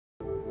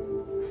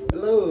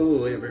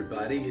Hello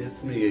everybody,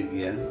 it's me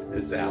again,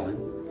 it's Alan.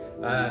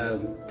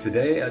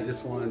 Today I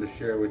just wanted to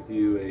share with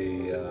you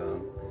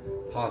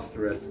a pasta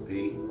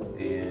recipe,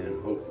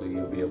 and hopefully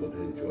you'll be able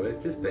to enjoy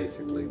it. Just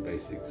basically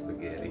basic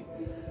spaghetti.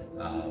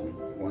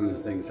 One of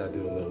the things I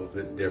do a little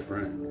bit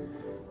different,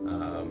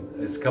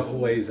 there's a couple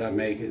ways I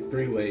make it,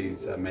 3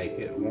 ways I make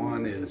it.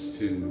 One is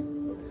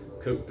to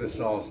cook the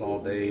sauce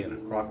all day in a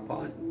crock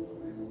pot,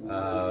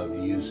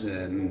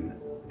 using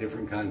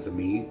different kinds of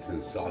meats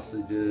and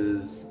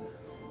sausages,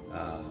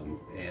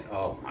 and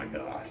oh my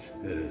gosh,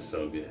 it is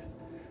so good.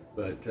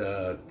 But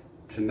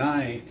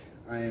tonight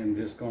I am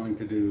just going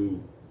to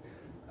do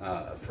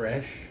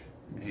fresh,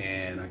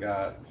 and I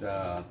got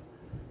a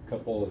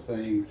couple of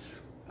things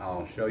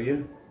I'll show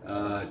you.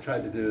 I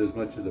tried to do as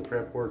much of the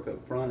prep work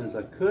up front as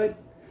I could,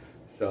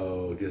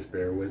 so just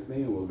bear with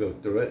me and we'll go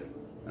through it.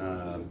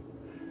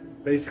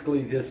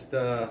 Basically just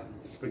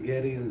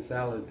spaghetti and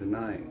salad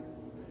tonight,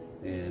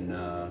 and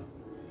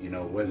you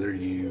know, whether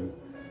you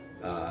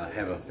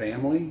have a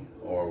family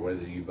or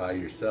whether you by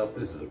yourself,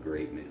 this is a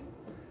great meal.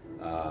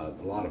 A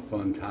lot of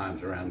fun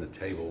times around the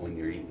table when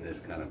you're eating this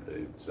kind of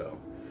food, so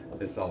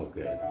it's all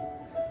good.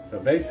 So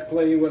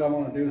basically what I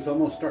want to do is I'm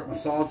going to start my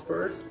sauce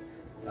first,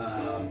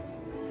 and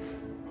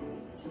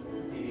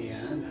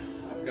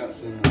I've got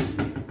some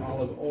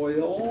olive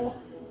oil.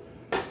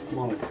 I'm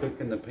going to cook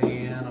in the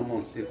pan. I'm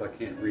going to see if I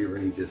can't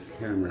rearrange this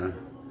camera,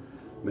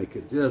 make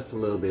it just a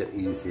little bit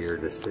easier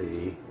to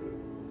see.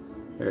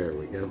 There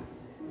we go.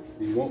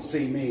 You won't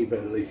see me, but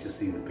at least you'll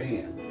see the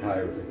pan, how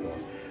everything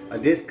goes. I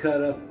did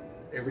cut up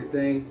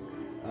everything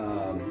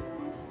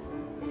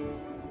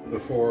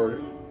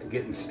before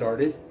getting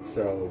started,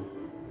 so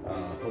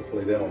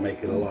hopefully that'll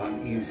make it a lot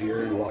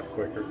easier and a lot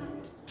quicker.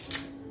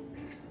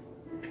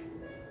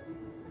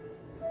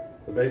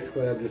 So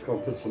basically I'm just going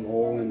to put some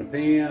oil in the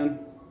pan.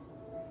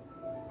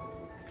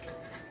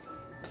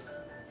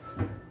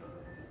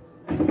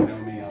 You know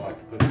me, I like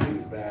to put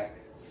things back,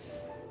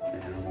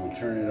 and I'm going to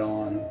turn it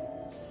on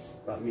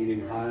about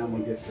medium high. I'm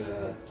going to get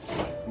the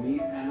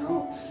meat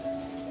out.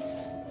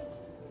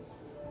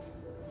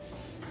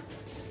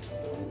 So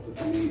we'll put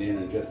the meat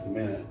in just a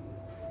minute.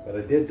 But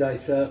I did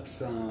dice up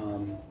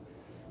some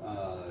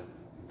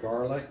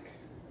garlic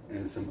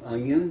and some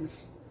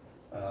onions.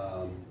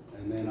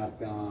 And then I've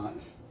got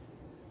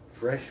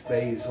fresh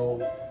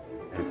basil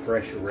and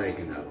fresh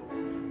oregano.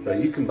 So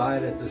you can buy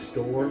it at the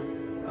store.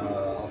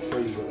 I'll show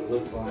you what it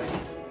looks like.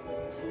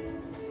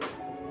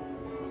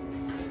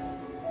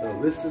 So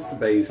this is the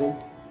basil.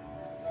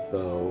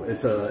 So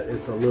it's a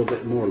little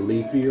bit more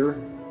leafier.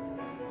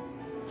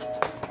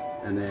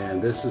 And then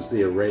this is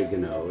the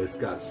oregano. It's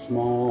got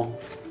small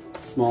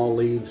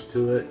leaves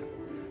to it.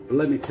 But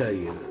let me tell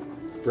you,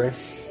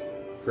 fresh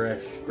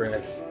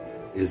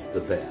is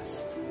the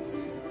best.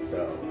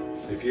 So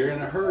if you're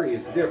in a hurry,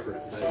 it's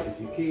different. But if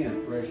you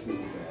can, fresh is the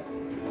best.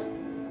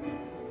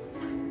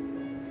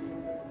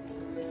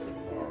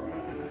 All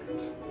right,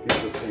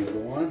 get this thing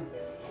going.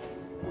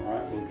 All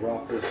right, we'll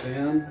drop this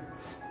in.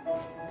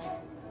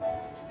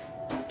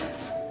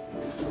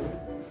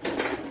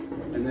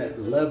 And that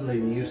lovely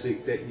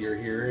music that you're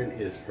hearing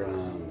is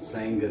from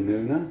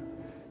Sanganuna.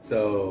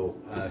 So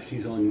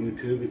she's on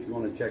YouTube if you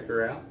want to check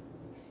her out.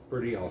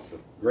 Pretty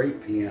awesome.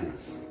 Great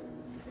pianist.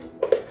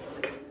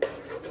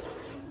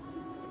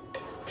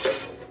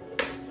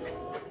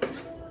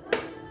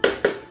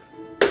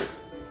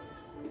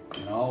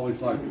 And I always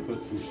like to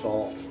put some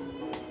salt.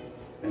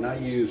 And I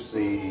use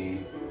the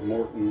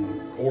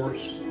Morton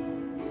coarse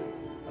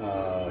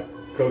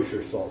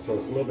kosher salt, so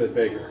it's a little bit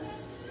bigger.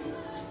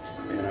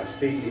 And I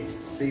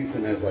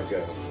season as I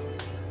go.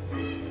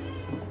 And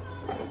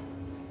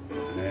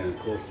then of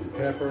course some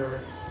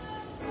pepper.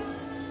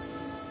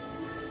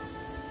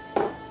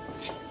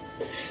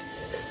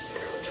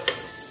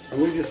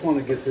 And we just want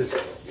to get this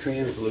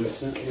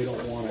translucent. We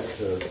don't want it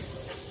to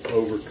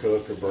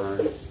overcook or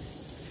burn.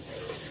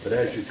 But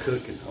as you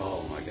cook it,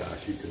 oh my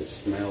gosh, you can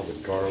smell the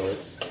garlic,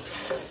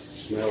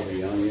 smell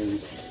the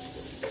onions.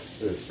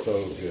 They're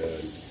so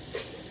good.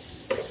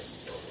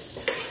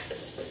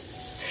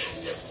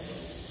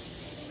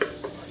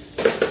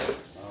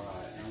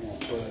 Alright, I'm going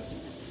to put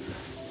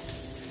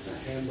the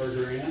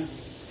hamburger in.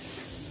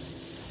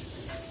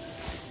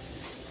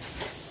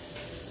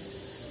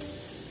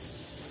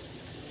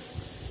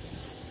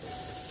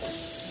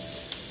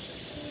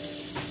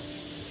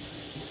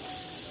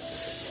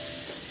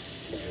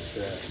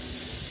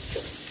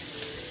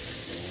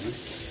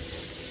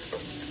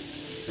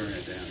 Turn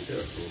it down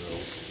just a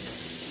little.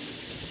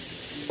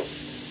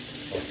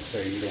 Like I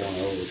say, you don't want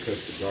to overcook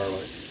the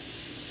garlic.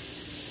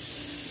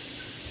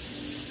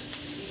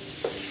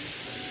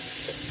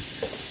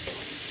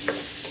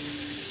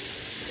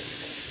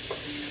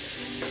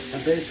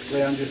 And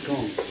basically I'm just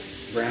going to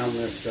brown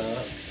this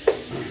up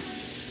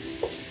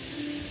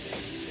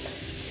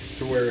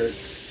to where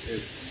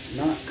it's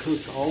not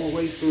cooked all the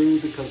way through,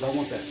 because I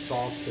want that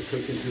sauce to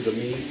cook into the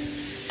meat,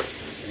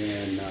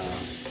 and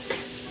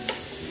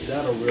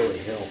that'll really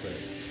help it.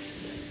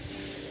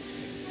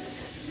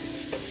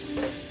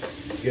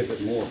 Give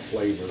it more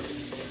flavor.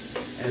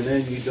 and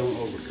then you don't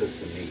overcook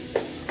the meat.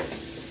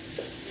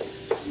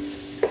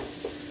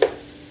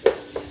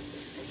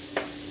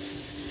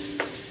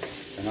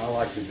 And I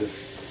like to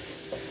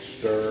just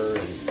stir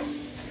and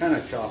kind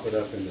of chop it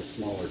up into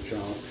smaller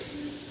chunks.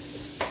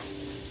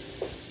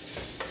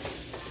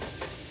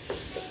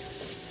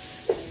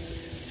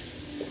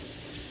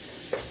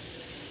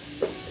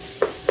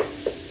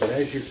 But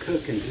as you're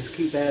cooking, just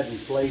keep adding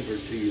flavor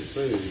to your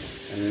food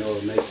and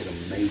it'll make it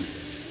amazing.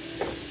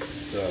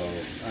 So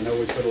I know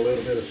we put a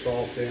little bit of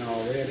salt in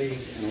already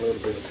and a little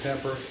bit of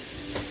pepper,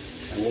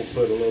 and we'll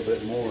put a little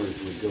bit more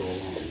as we go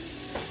along.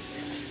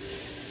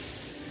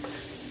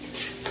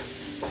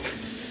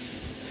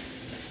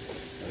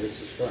 Now this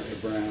is starting to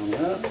brown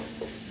up.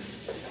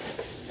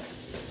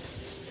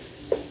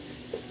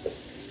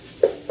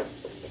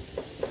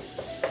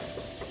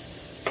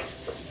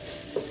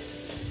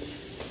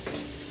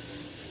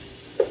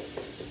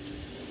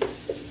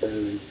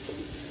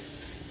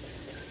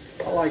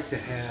 I like to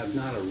have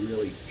not a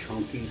really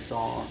chunky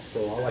sauce, so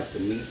I like the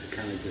meat to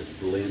kind of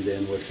just blend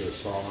in with the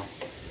sauce.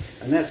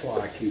 And that's why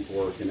I keep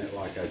working it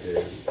like I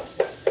do.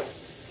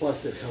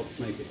 Plus it helps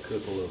make it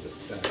cook a little bit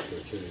faster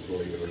too,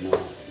 believe it or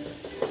not.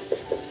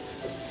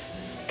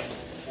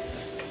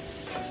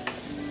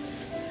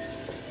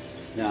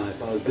 Now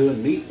if I was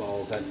doing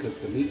meatballs, I'd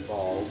cook the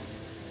meatballs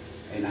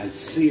and I'd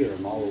sear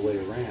them all the way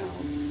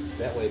around.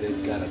 That way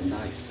they've got a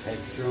nice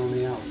texture on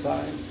the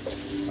outside.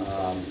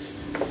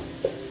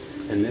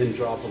 And then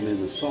drop them in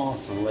the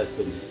sauce and let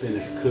them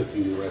finish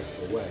cooking the rest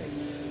of the way.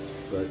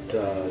 But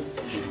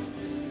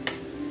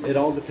it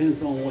all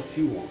depends on what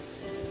you want.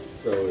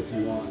 So if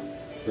you want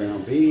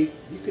ground beef,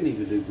 you can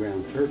even do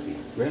ground turkey.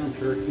 Ground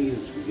turkey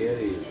and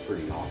spaghetti is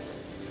pretty awesome.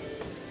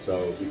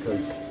 So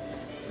because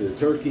the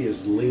turkey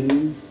is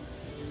lean,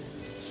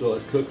 so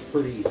it cooks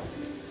pretty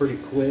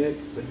quick,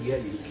 but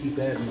yet you keep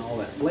adding all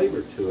that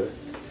flavor to it.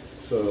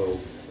 So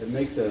it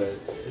makes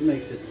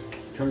it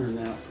turn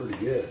out pretty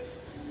good.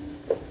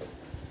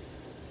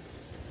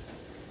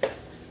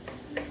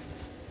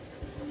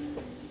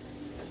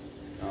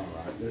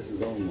 This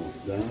is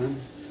almost done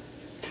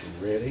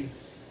and ready.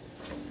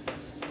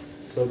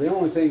 So the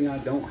only thing I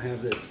don't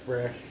have that's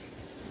fresh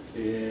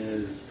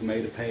is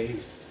tomato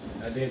paste.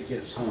 I did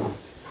get some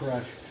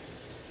crushed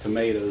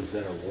tomatoes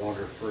that are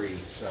water-free,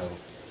 so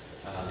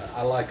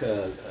I like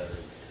a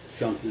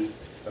chunky,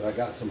 but I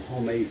got some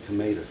homemade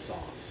tomato sauce.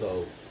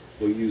 So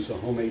we'll use a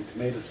homemade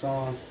tomato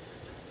sauce.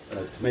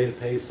 Tomato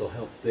paste will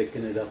help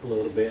thicken it up a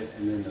little bit,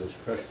 and then those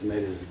crushed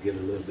tomatoes will give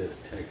a little bit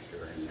of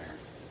texture in there.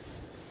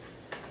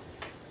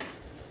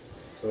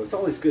 So it's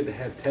always good to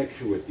have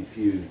texture with your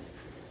food.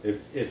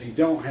 If you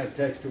don't have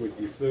texture with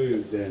your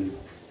food, then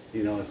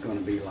you know it's going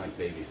to be like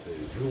baby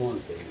food. Who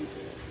wants baby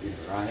food? You know,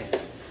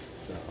 right?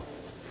 So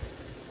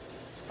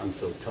I'm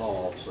so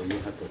tall, so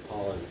you'll have to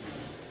apologize.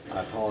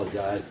 I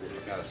apologize, but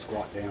I got to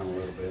squat down a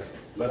little bit.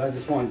 But I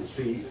just wanted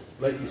to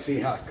let you see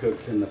how it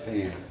cooks in the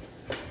pan.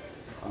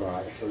 All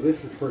right, so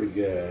this is pretty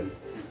good.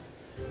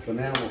 So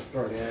now we'll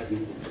start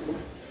adding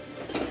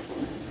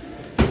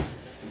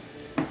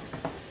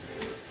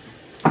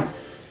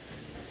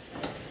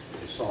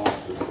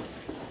sauces.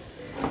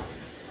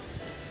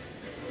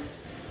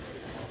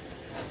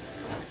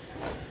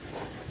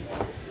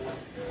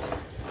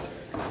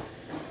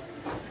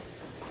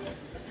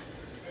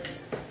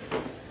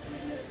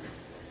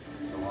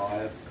 So I'll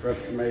add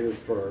crushed tomatoes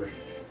first.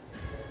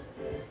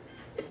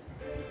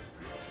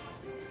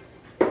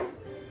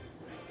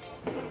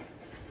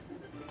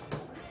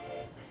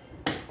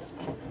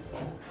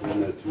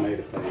 And the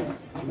tomato paste.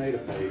 Tomato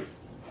paste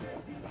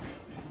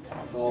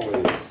is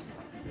always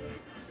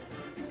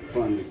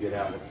fun to get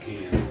out of a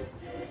can.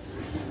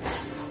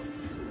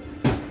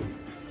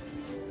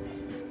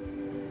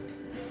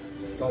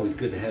 It's always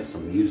good to have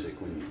some music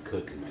when you're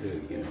cooking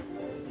too, you know.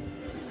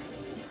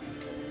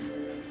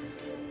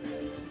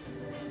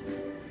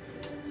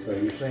 So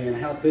you're saying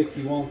how thick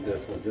you want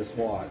this? Well, just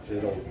watch.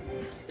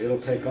 It'll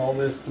take all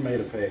this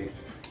tomato paste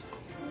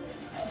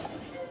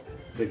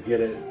to get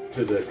it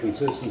to the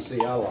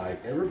consistency I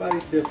like.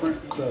 Everybody's different,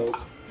 so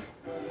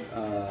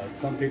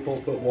some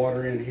people put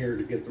water in here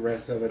to get the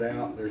rest of it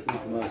out. There's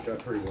not much. I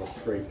pretty well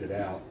scraped it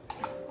out,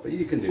 but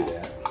you can do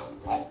that.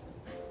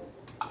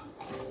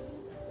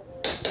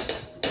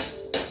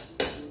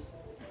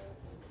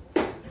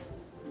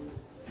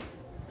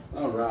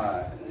 All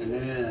right, and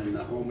then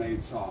the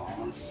homemade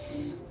sauce.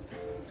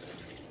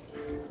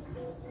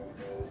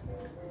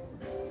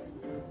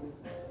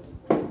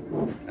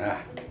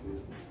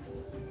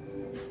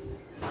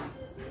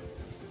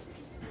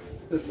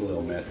 This is a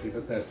little messy,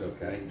 but that's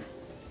okay.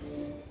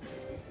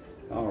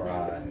 All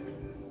right.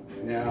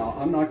 Now,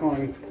 I'm not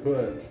going to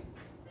put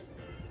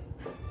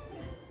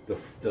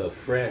the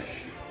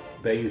fresh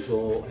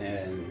basil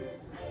and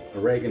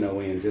oregano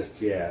in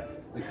just yet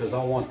because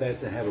I want that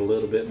to have a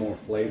little bit more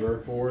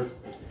flavor for it.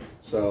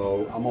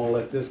 So I'm going to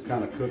let this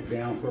kind of cook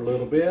down for a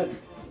little bit.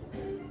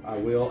 I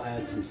will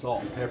add some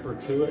salt and pepper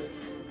to it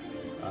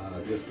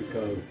just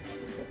because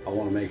I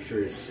want to make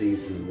sure it's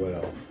seasoned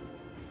well.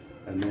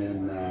 And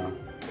then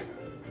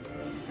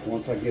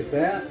once I get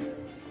that,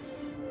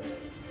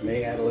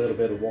 May add a little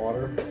bit of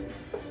water,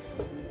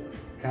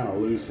 kind of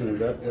loosen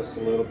it up just a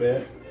little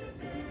bit.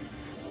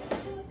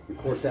 Of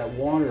course, that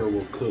water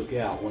will cook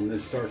out. When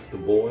this starts to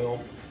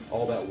boil,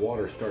 all that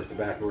water starts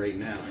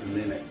evaporating out, and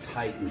then it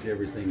tightens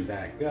everything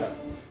back up,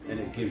 and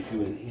it gives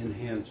you an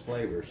enhanced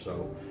flavor.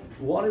 So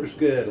water's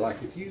good. Like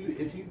if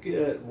you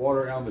get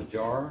water out of a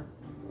jar,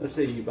 let's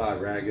say you buy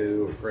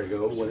Ragu or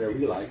Prego, whatever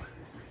you like,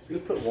 you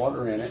put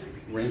water in it,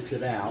 rinse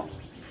it out.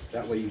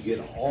 That way you get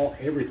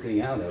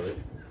everything out of it,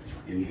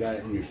 and you got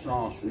it in your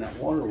sauce, and that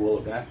water will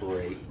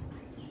evaporate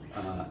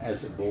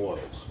as it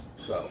boils.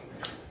 So,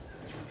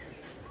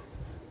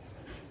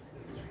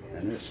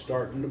 and it's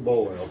starting to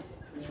boil.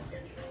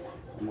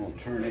 I'm going to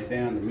turn it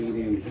down to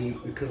medium heat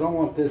because I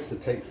want this to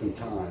take some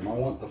time. I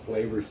want the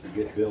flavors to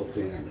get built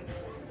in,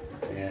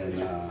 and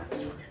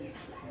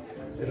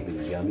it'll be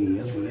yummy,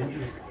 yummy,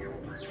 yummy.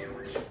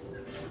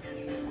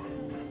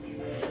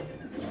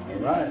 All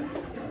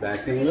right,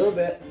 back in a little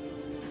bit.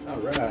 All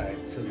right,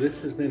 so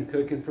this has been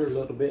cooking for a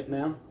little bit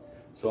now.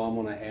 So I'm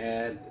going to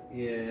add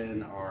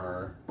in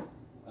our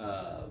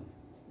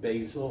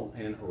basil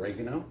and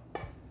oregano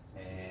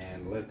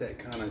and let that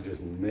kind of just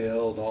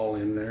meld all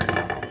in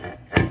there.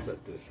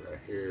 Set this right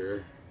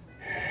here.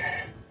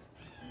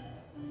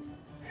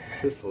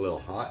 Just a little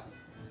hot.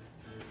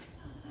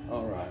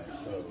 All right,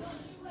 so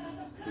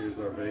here's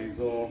our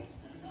basil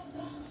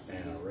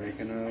and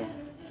oregano.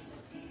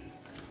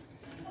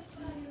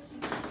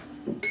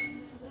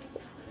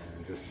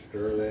 And just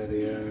stir that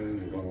in.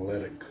 I'm going to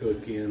let it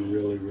cook in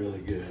really, really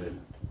good.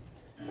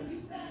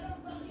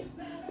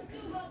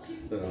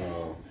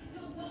 So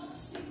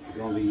it's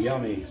going to be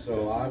yummy.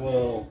 So I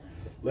will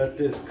let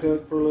this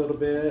cook for a little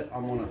bit.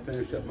 I'm going to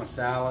finish up my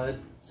salad.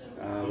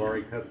 I've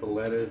already cut the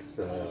lettuce,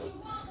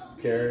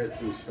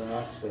 carrots and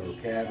stuff, so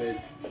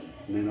cabbage.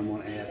 And then I'm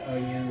going to add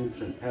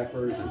onions and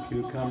peppers and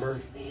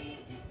cucumbers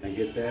and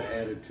get that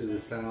added to the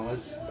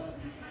salad.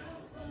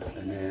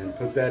 And then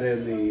put that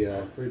in the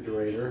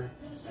refrigerator.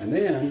 And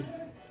then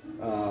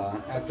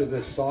after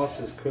this sauce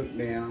is cooked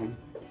down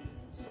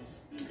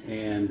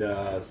and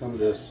some of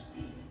this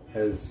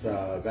has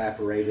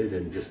evaporated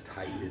and just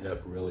tightened it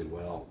up really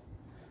well,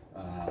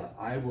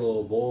 I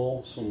will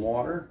boil some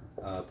water,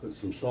 put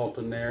some salt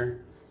in there,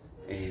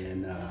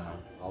 and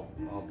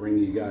I'll bring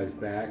you guys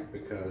back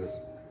because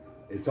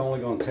it's only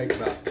going to take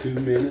about 2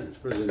 minutes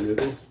for the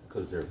noodles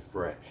because they're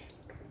fresh.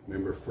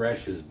 Remember,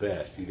 fresh is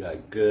best. You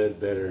got good,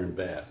 better, and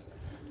best.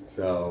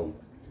 So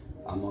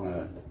I'm going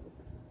to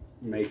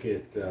make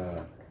it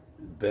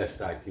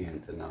best I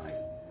can tonight.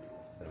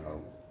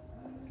 So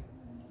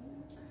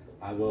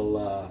I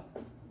will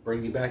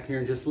bring you back here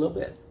in just a little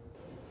bit.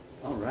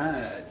 All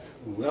right,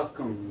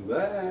 welcome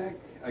back,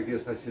 I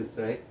guess I should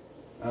say.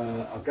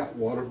 I've got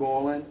water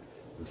boiling.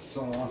 The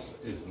sauce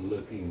is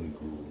looking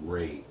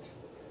great.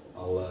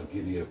 I'll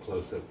give you a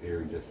close-up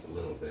here in just a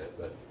little bit.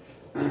 But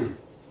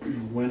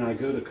when I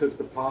go to cook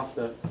the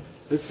pasta,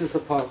 this is the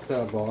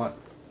pasta I bought.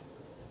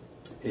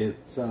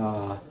 It's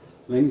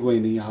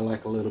linguine. I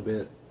like a little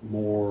bit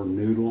more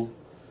noodle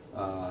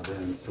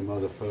than some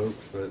other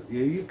folks. But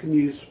yeah, you can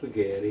use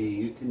spaghetti.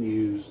 You can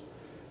use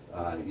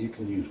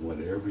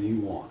whatever you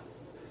want.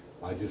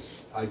 I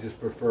just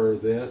prefer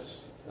this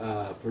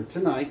for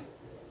tonight.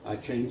 I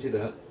change it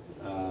up.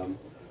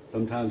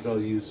 Sometimes I'll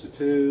use the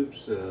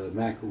tubes,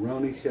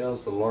 macaroni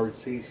shells, the large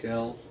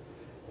seashells,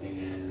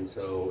 and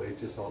so it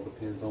just all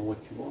depends on what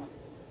you want.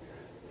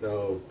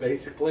 So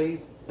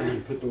basically,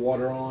 put the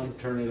water on,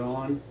 turn it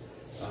on.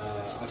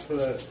 I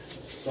put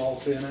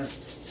salt in it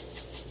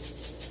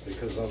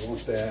because I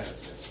want that.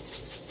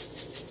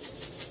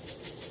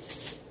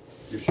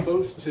 You're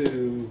supposed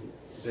to,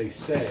 they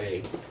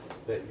say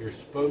that you're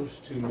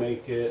supposed to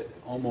make it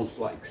almost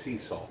like sea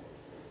salt.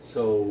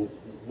 So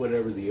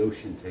whatever the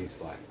ocean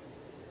tastes like.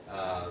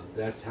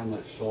 That's how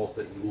much salt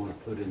that you want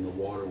to put in the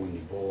water when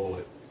you boil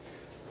it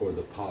for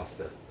the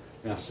pasta.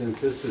 Now since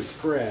this is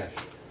fresh,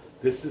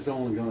 this is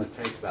only going to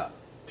take about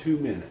 2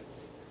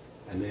 minutes.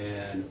 And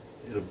then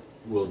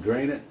we'll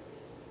drain it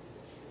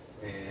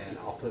and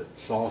I'll put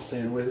sauce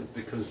in with it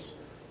because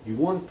you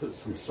want to put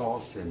some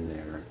sauce in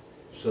there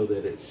so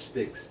that it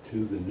sticks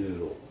to the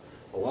noodle.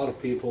 A lot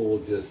of people will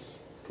just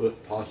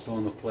put pasta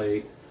on the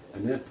plate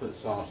and then put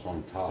sauce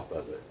on top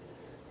of it.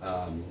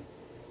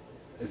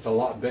 It's a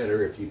lot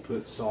better if you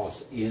put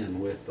sauce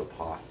in with the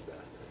pasta.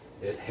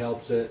 It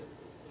helps it.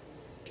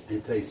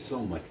 It tastes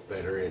so much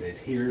better. It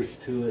adheres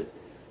to it,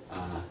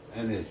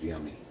 and it's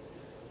yummy.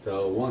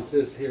 So once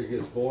this here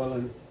gets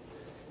boiling,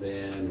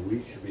 then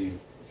we should be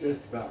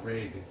just about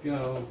ready to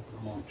go.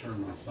 I'm going to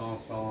turn my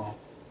sauce off,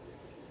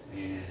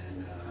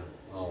 and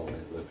oh,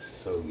 it looks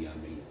so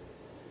yummy.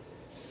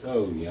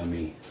 So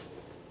yummy.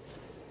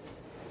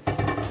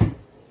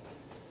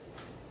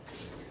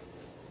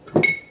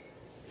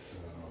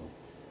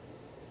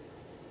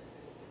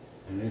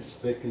 And it's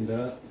thickened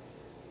up.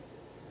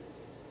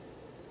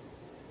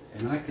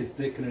 And I could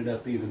thicken it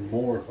up even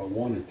more if I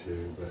wanted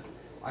to, but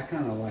I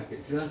kind of like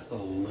it just a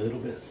little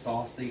bit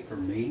saucy for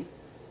me.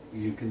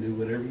 You can do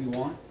whatever you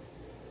want.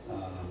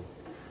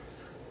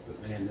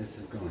 But man, this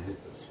is going to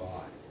hit the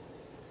spot.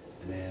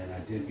 And then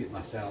did get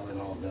my salad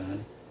all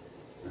done.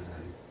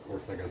 Of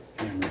course, I got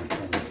the camera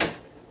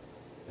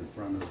in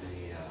front of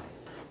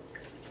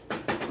the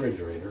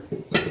refrigerator.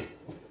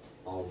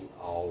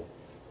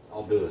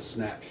 I'll do a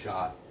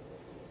snapshot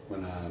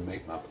when I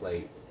make my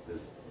plate,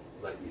 just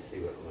let you see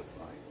what it looks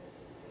like.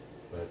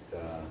 But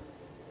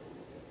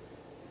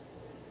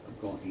I'm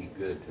going to eat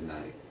good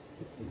tonight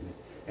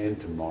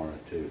and tomorrow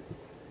too.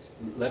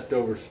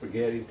 Leftover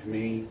spaghetti to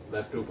me,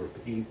 leftover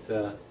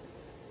pizza,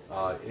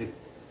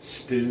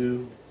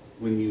 stew.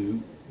 When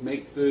you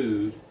make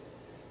food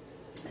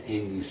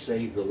and you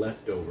save the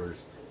leftovers,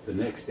 the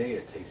next day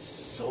it tastes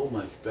so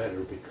much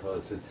better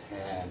because it's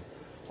had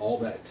all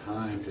that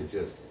time to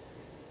just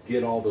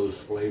get all those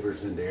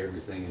flavors into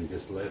everything and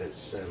just let it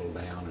settle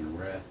down and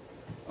rest.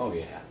 Oh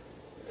yeah,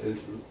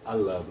 I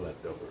love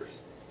leftovers.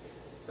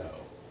 So,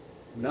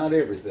 not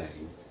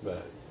everything,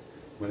 but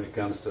when it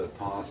comes to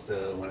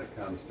pasta, when it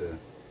comes to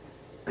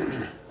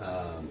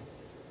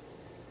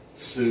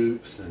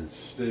soups and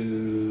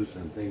stews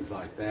and things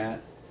like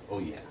that, oh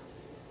yeah,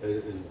 it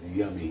is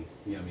yummy,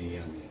 yummy,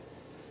 yummy.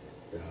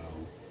 So,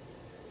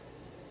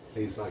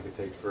 seems like it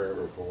takes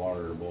forever for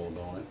water to boil,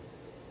 don't it?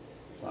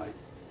 It's like,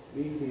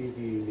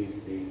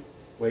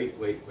 wait.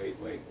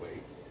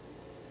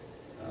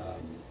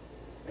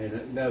 And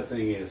another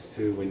thing is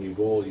too, when you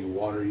boil your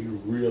water,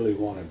 you really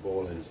want it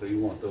boiling, so you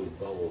want those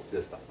bubbles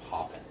just a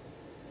popping.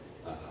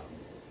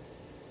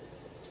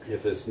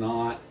 If it's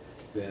not,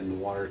 then the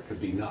water could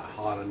be not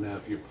hot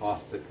enough. Your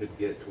pasta could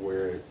get to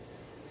where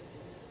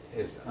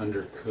it's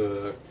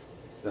undercooked.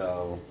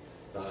 So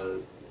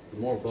the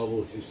more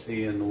bubbles you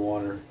see in the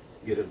water,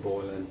 get it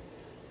boiling,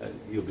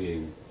 you'll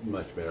be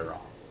much better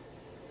off.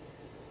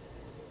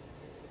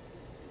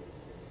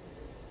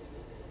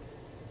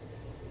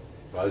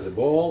 As it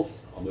boils,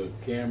 I'll move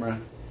the camera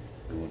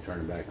and we'll turn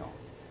it back on.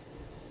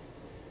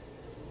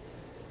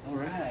 All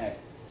right,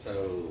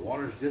 so the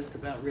water's just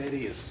about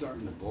ready. It's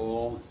starting to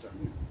boil. It's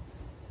starting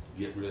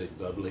to get really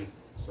bubbly.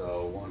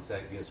 So once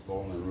that gets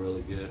boiling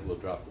really good, we'll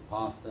drop the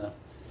pasta,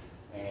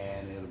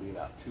 and it'll be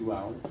about 2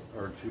 hours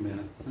or 2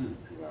 minutes. 2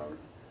 hours.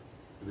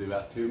 It'll be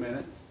about 2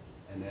 minutes,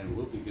 and then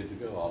we'll be good to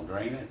go. I'll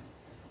drain it,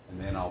 and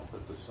then I'll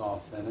put the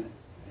sauce in it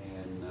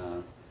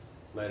and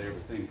let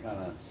everything kind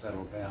of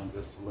settle down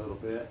just a little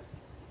bit.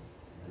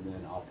 And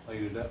then I'll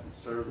plate it up and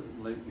serve it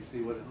and let you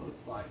see what it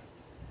looks like.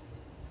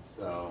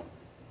 So,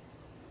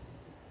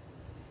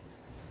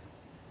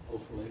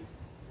 hopefully.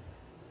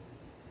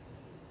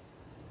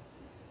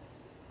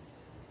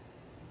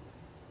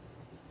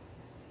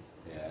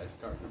 Yeah, it's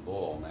starting to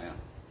boil now.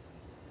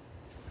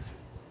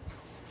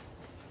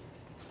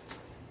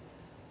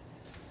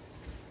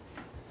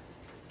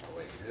 I'll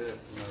wait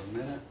just another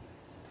minute.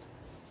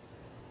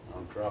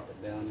 I'll drop it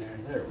down there.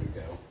 There we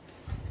go.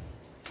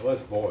 Well,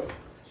 let's boil.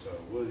 So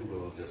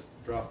we'll just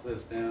drop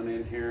this down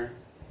in here.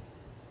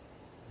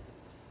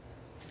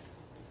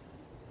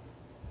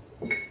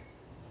 And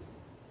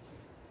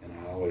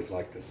I always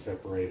like to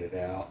separate it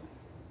out.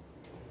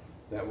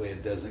 That way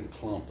it doesn't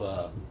clump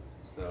up.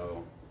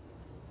 So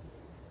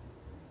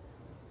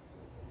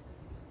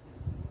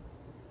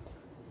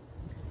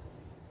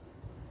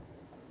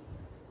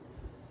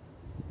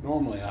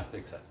normally I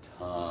fix a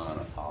ton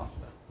of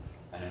pasta.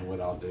 And what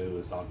I'll do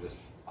is I'll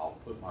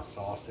put my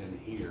sauce in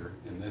here,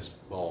 in this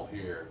bowl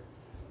here,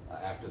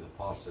 after the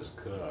pasta's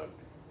cooked,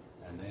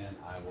 and then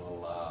I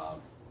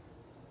will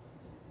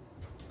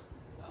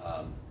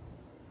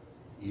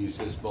use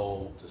this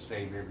bowl to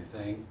save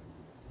everything,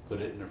 put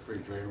it in the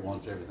refrigerator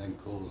once everything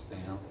cools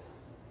down.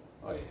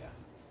 Oh yeah.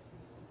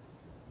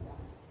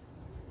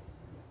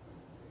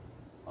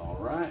 All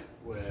right,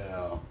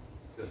 well,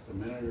 just a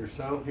minute or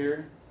so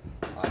here,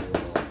 I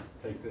will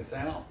take this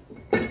out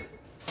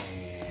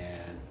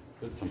and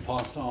put some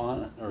pasta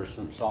on it, or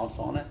some sauce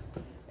on it,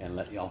 and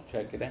let y'all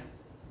check it out.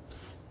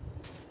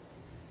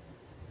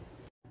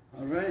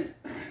 All right,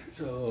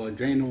 so I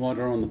drained the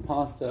water on the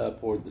pasta, I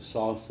poured the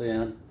sauce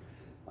in,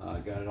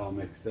 got it all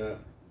mixed up.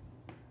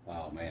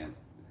 Oh man,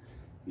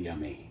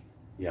 yummy,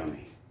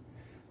 yummy.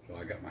 So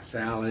I got my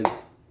salad,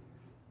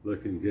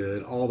 looking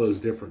good. All those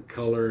different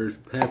colors,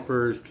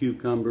 peppers,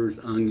 cucumbers,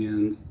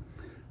 onions,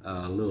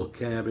 a little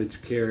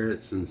cabbage,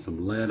 carrots, and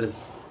some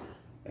lettuce.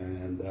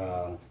 And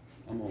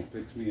I'm gonna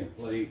fix me a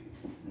plate,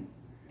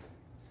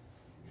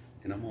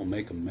 and I'm gonna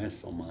make a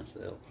mess on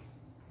myself.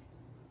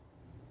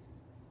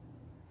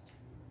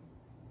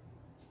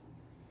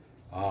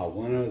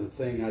 One other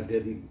thing I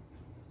didn't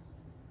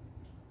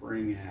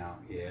bring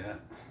out yet,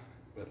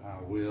 but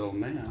I will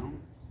now,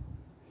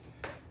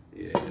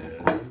 is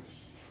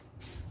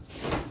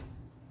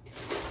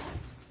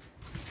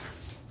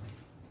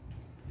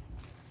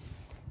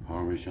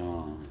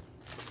Parmesan.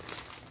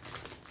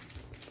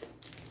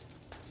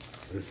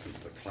 This is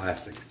the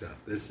classic stuff.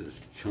 This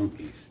is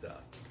chunky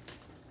stuff.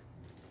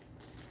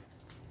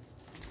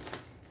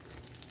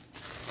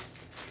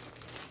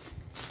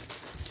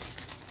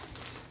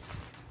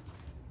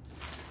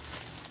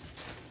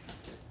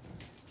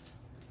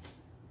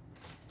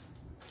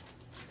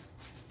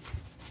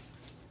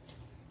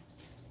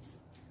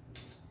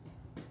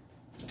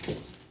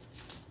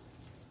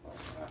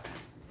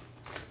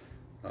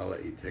 I'll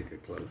let you take a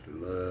closer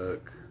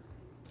look.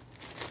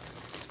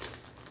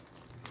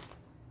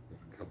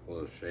 There's a couple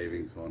of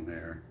shavings on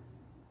there.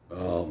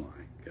 Oh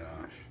my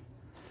gosh.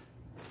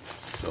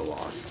 So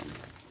awesome.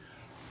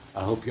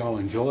 I hope y'all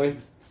enjoy.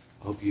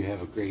 I hope you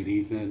have a great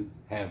evening.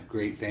 Have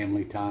great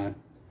family time.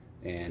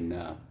 And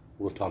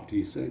we'll talk to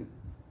you soon.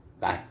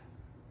 Bye.